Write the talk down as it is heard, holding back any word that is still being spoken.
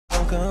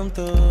come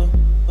through.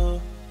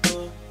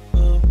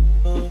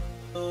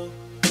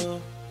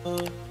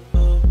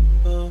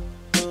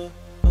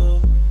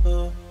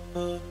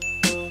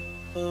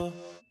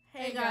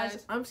 Hey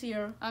guys, I'm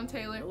Sierra. I'm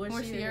Taylor.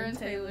 We're Sierra and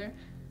Taylor.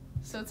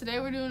 So today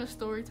we're doing a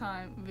story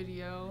time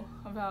video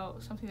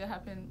about something that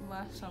happened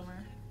last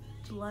summer.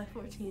 July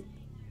 14th.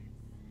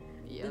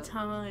 Yeah. The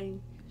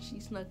time she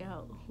snuck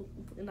out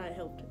and I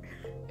helped her.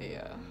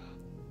 Yeah.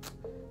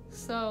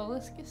 So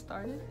let's get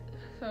started.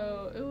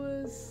 So it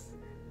was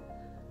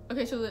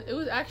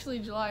actually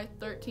July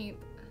 13th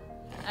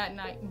at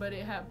night, but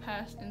it had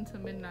passed into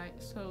midnight,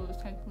 so it was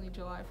technically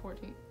July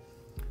 14th.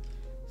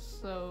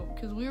 So,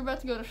 because we were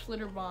about to go to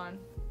Schlitterbahn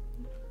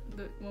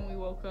when we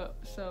woke up,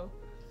 so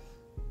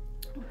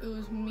it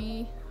was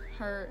me,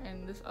 her,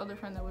 and this other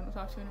friend that we don't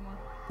talk to anymore.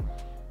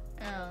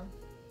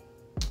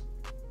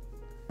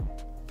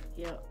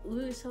 Yeah,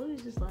 we was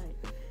just like,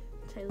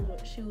 Taylor,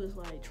 she was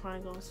like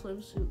trying on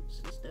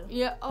swimsuits and stuff.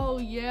 Yeah, oh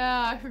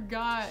yeah, I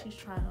forgot. She's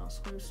trying on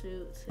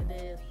swimsuits, and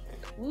then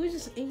we were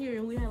just in here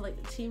and we had like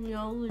the TV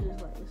on, we were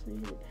just like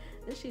listening to it.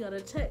 Then she got a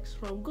text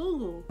from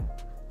Google.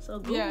 So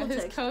Google yeah,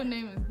 his text code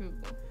name is Google.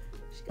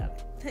 She got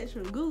a text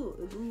from Google.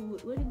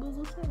 What did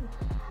Google say?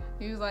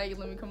 He was like,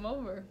 let me come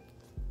over.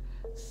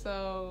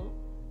 So,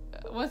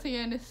 once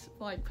again, it's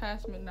like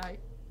past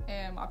midnight,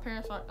 and my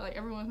parents are like,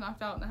 everyone's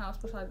knocked out in the house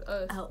besides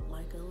us. Out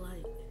like a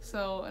light.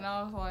 So, and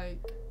I was like,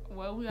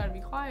 well, we gotta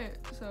be quiet.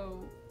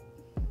 So,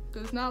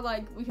 cause it's not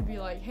like we could be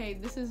like, hey,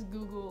 this is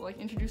Google, like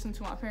introduce him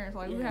to my parents.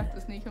 Like, we have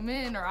to sneak him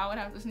in, or I would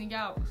have to sneak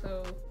out.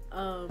 So,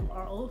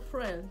 our old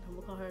friend, I'm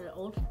gonna call her the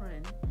old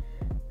friend.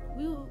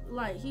 He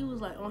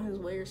was like on his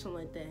way or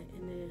something like that,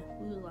 and then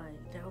we were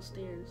like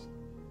downstairs,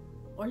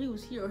 or he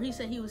was here, or he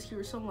said he was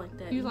here or something like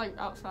that. He was like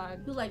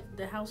outside. He was like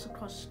the house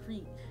across the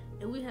street,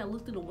 and we had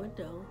looked through the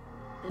window,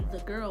 and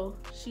the girl,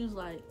 she was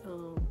like,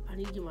 I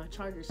need to get my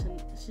charger,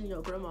 send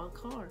your grandma a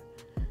car.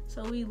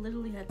 So we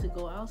literally had to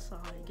go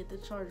outside and get the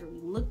charger. We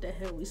looked at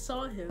him, we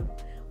saw him,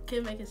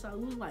 came back inside,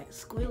 we was like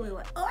squealing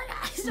like, oh my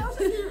god, this is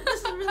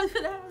really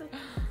gonna happen.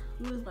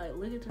 We was like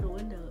looking through the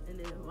window, and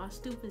then my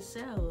stupid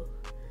self,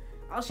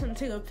 I was trying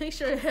to take a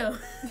picture of him,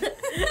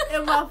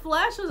 and my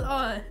flash was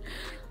on,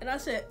 and I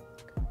said,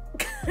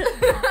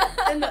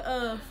 and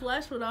the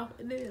flash went off,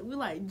 and then we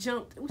like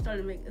jumped, we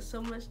started making so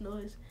much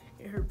noise,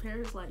 and her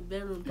parents like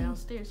bedroom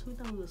downstairs, so we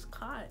thought we was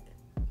caught.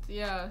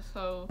 Yeah,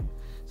 so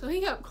he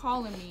kept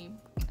calling me,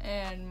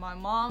 and my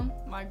mom,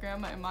 my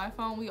grandma, and my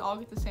phone, we all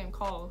get the same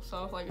call.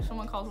 So if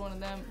someone calls one of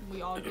them,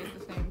 we all get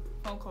the same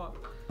phone call.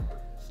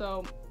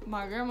 So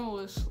my grandma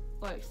was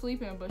like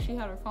sleeping, but she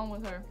had her phone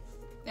with her,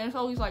 and it's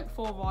always like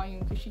full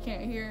volume because she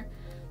can't hear.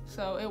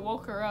 So it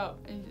woke her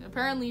up, and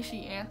apparently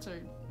she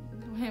answered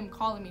him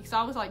calling me, because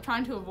I was like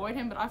trying to avoid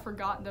him, but I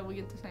forgot that we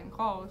get the same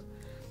calls.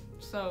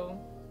 So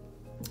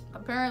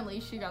apparently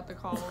she got the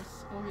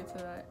calls. We'll get to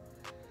that.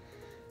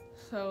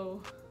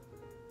 So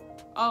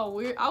I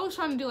was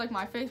trying to do like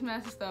my face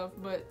mask and stuff,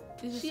 but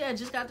she had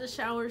just got the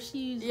shower.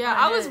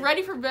 I was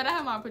ready for bed. I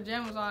had my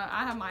pajamas on.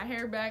 I had my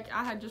hair back.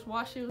 I had just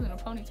washed it. It was in a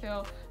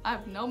ponytail. I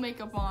have no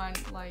makeup on,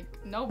 like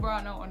no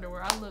bra, no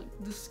underwear. I look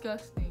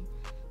disgusting.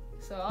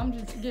 So I'm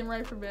just getting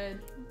ready for bed,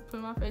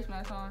 putting my face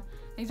mask on.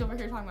 And he's over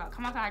here talking about,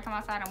 come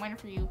outside, I'm waiting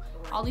for you.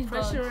 All these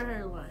bugs. Pressure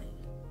her like,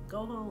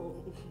 go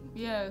home.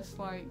 Yeah, it's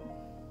like.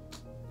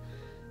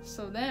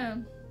 So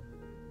then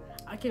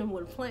I came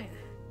with a plan.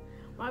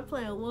 My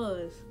plan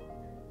was,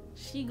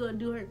 she gonna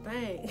do her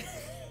thing,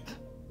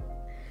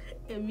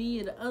 and me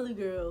and the other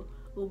girl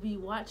will be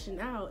watching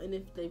out. And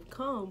if they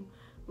come,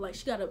 like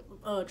she got a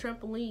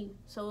trampoline,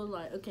 so it's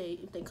like, okay,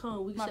 if they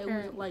come, we can say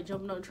we're like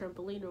jumping on a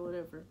trampoline or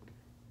whatever.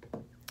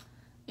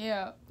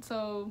 Yeah,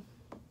 so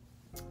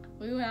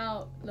we went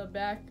out the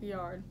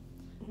backyard,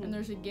 and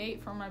there's a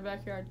gate from my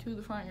backyard to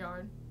the front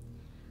yard.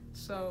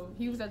 So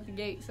he was at the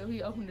gate, so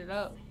he opened it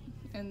up,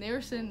 and they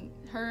were sitting.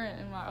 Her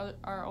and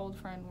our old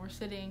friend were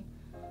sitting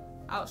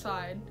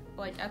outside,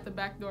 like at the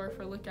back door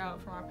for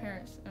lookout from our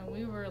parents, and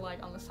we were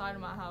like on the side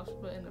of my house,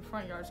 but in the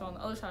front yard, so on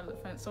the other side of the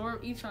fence. So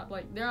we're each on,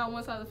 like, they're on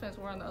one side of the fence,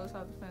 we're on the other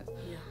side of the fence.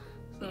 Yeah.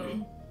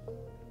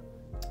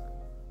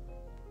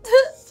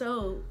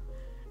 So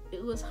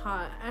it was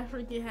hot.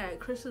 Africa had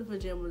Christmas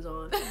pajamas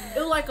on. It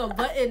was like a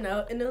button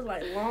up, and it was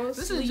like long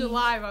sleeves. This is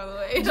July, by the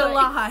way.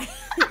 July.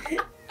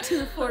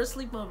 For a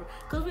sleepover,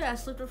 cause we had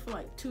slept there for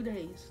like 2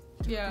 days.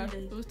 3 days.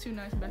 It was too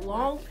nice back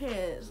long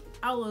pants.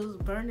 I was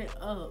burning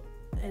up.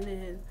 And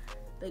then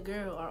the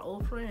girl, our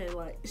old friend,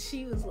 like,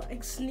 she was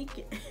like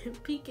sneaking,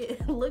 peeking,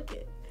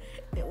 looking.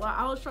 And while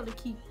I was trying to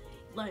keep,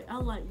 like, I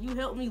was like, you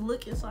help me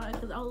look inside,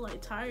 because I was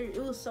like tired.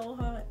 It was so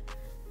hot.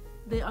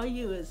 Then all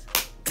you is,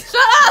 shut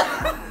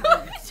up!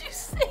 What did you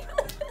say?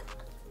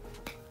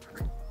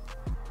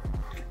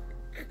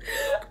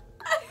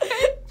 I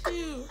hate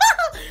you.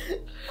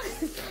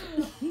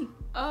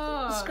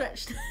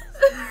 Scratched.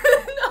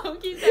 No,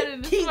 keep that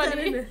in. Keep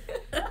funny. that in.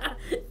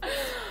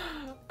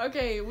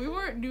 Okay, we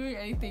weren't doing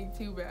anything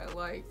too bad.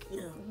 Like,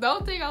 yeah.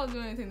 Don't think I was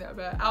doing anything that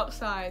bad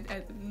outside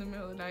in the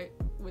middle of the night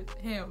with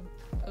him.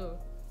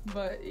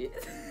 But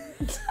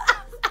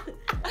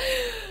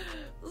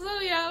so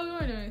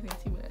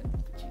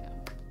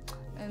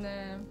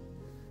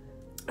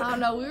I don't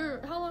know.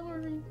 How long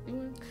were we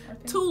doing?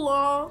 Too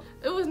long.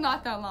 It was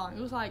not that long.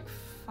 It was like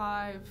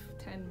 5-10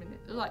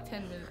 minutes. It was like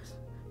 10 minutes.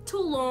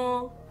 Too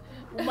long.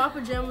 With my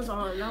pajamas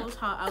on, and I was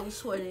hot. I was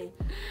sweating.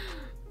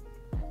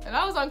 And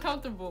I was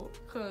uncomfortable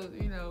because,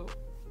 you know,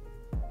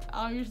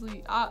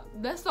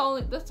 that's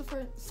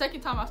the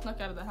second time I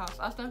snuck out of the house.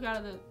 I snuck out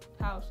of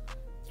the house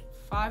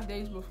 5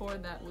 days before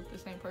that with the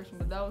same person,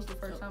 but that was the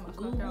first time I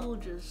snuck out.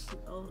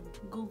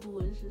 Google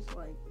is just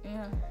like,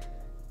 yeah,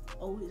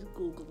 always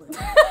Googling.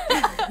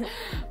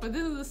 But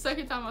this is the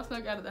second time I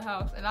snuck out of the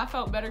house, and I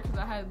felt better because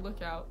I had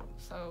Lookout.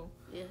 So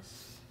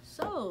yes.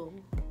 So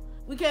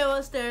we came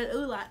upstairs and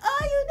we were like, oh,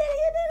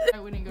 you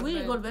did. We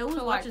didn't go to bed. We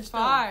was watching like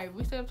 5.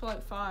 We stayed up till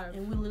like 5.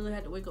 And we literally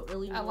had to wake up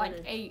early in the morning. At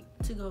like 8.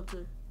 To go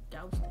to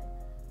downstairs.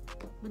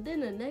 But then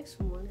the next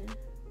morning.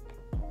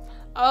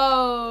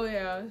 Oh,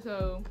 yeah.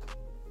 So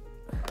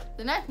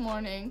the next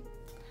morning,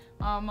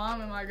 my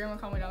mom and my grandma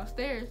called me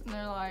downstairs. And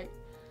they're like,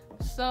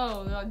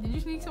 did you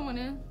sneak someone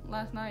in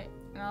last night?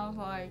 And I was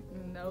like,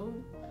 no.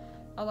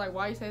 I was like,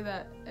 why you say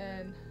that?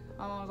 And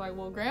my mom was like,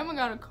 well, grandma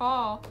got a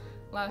call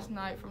last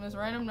night from this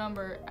random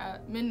number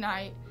at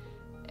midnight,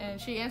 and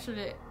she answered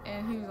it,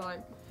 and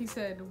he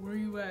said, where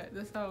you at?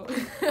 That's how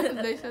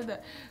they said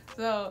that.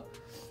 So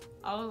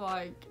I was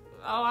like,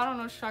 oh, I don't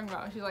know what you're talking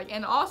about. She's like,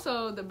 and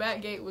also the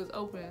back gate was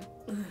open.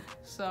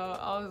 So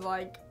I was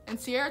like, and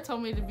Sierra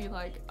told me to be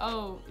like,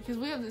 oh, because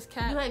we have this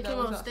cat. You like that came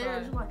was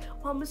upstairs. You're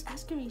like, Mom is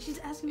asking me. She's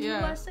asking me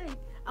what I say.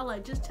 I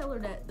like, just tell her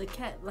that the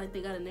cat, like,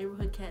 they got a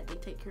neighborhood cat they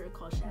take care of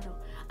called Shadow.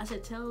 I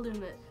said, tell them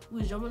that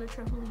we was jumping the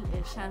trampoline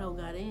and Shadow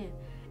got in.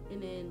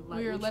 And then, like,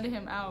 we were letting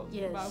him out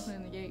yes. by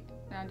opening the gate,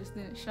 and I just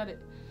didn't shut it.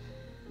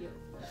 Yep.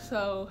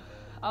 So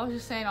I was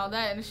just saying all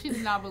that, and she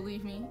did not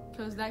believe me,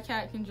 because that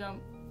cat can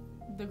jump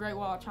the Great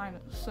Wall of China.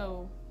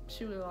 So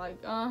she was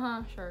like,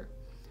 sure.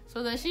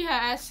 So then she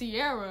had asked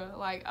Sierra,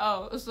 like,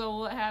 oh, so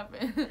what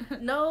happened?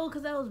 No,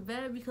 because that was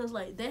bad, because,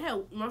 like, they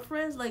had, my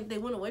friends, like, they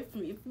went away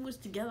from me. If we was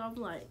together, I'm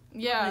like,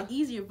 yeah,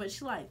 easier, but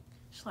she's like,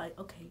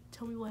 okay,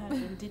 tell me what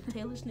happened. Did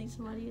Taylor sneak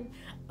somebody in?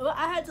 Well,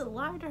 I had to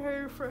lie to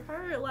her for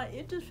her. Like,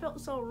 it just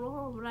felt so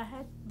wrong, but I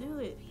had to do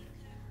it.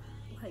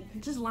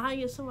 Like, just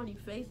lying in somebody's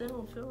face, that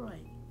don't feel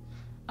right.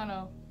 I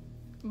know.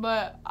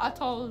 But I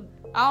don't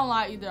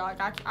lie either.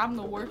 Like, I'm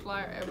the worst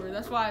liar ever.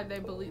 That's why they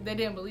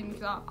didn't believe me,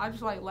 because I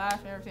just, like, laugh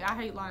and everything. I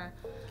hate lying.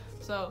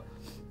 So,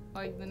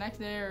 like, the next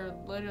day or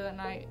later that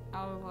night,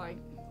 I was like,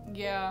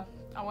 yeah,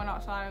 I went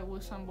outside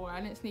with some boy.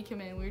 I didn't sneak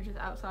him in. We were just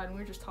outside and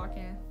we were just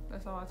talking.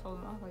 That's all I told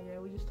him. I was like, yeah,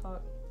 we just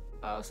talked.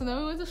 So then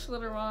we went to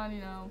Storytime,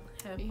 you know.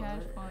 He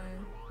had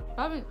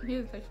fun. He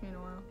hasn't texted me in a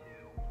while.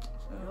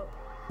 So. Nope.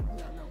 I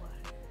don't know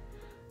why.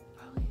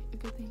 Probably a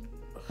good thing.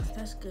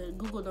 That's good.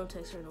 Google don't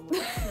text her no more.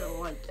 She don't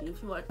like you.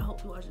 If you watch, I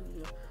hope you watch the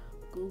video.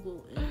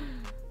 Google and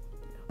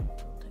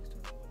don't text her.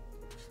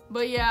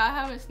 But yeah, I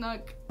haven't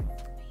snuck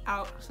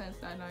out since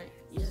that night.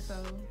 Yes.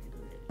 So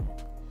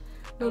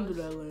don't do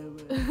that,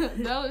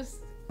 man. That was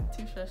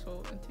too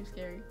stressful and too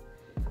scary.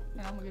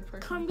 And I'm a good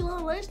person. Come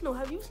below, let us know.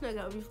 Have you snuck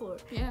out before?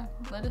 Yeah,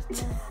 let us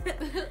know.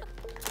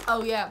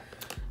 Oh yeah.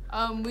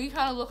 We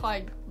kind of look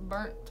like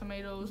burnt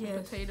tomatoes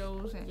and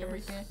potatoes and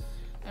everything.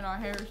 And our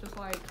hair is just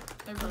like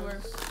everywhere.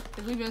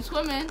 Because we've been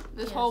swimming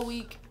this whole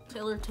week.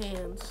 Taylor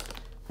tans.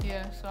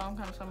 Yeah, so I'm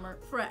kind of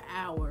sunburnt. For an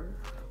hour.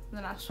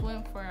 Then I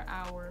swim for an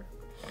hour.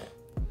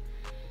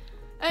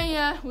 And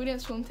yeah, we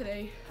didn't swim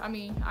today. I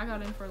mean, I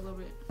got in for a little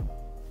bit.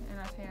 And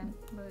I tan.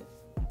 But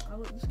I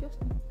look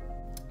disgusting.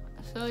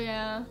 So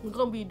yeah. We're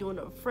going to be doing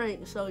a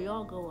Frank. So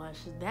y'all go watch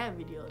that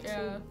video too.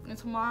 Yeah. And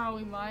tomorrow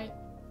we might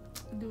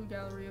do a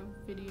Galleria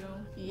video.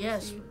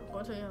 Yes.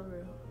 I'll tell you how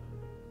real.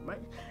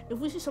 If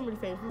we see somebody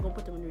famous, we're gonna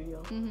put them in the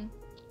video.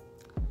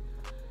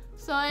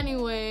 So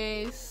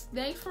anyways,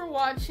 thanks for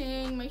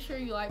watching. Make sure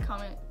you like,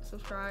 comment,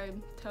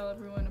 subscribe, tell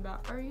everyone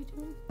about our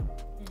YouTube.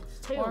 Yes.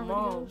 Tell your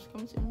mom.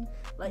 Come soon.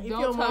 Like,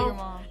 don't tell your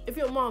mom. If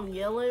your mom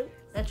yelling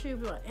at you,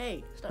 be like,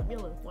 hey, stop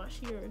yelling. Watch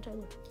here and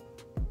Taylor.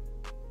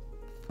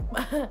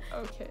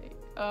 Okay.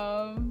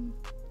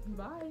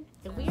 Bye.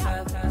 If we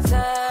out.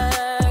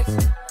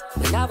 Sex,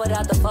 but not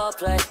without the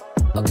foreplay.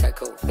 Okay,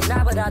 cool. But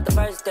not without the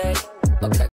first date. Okay.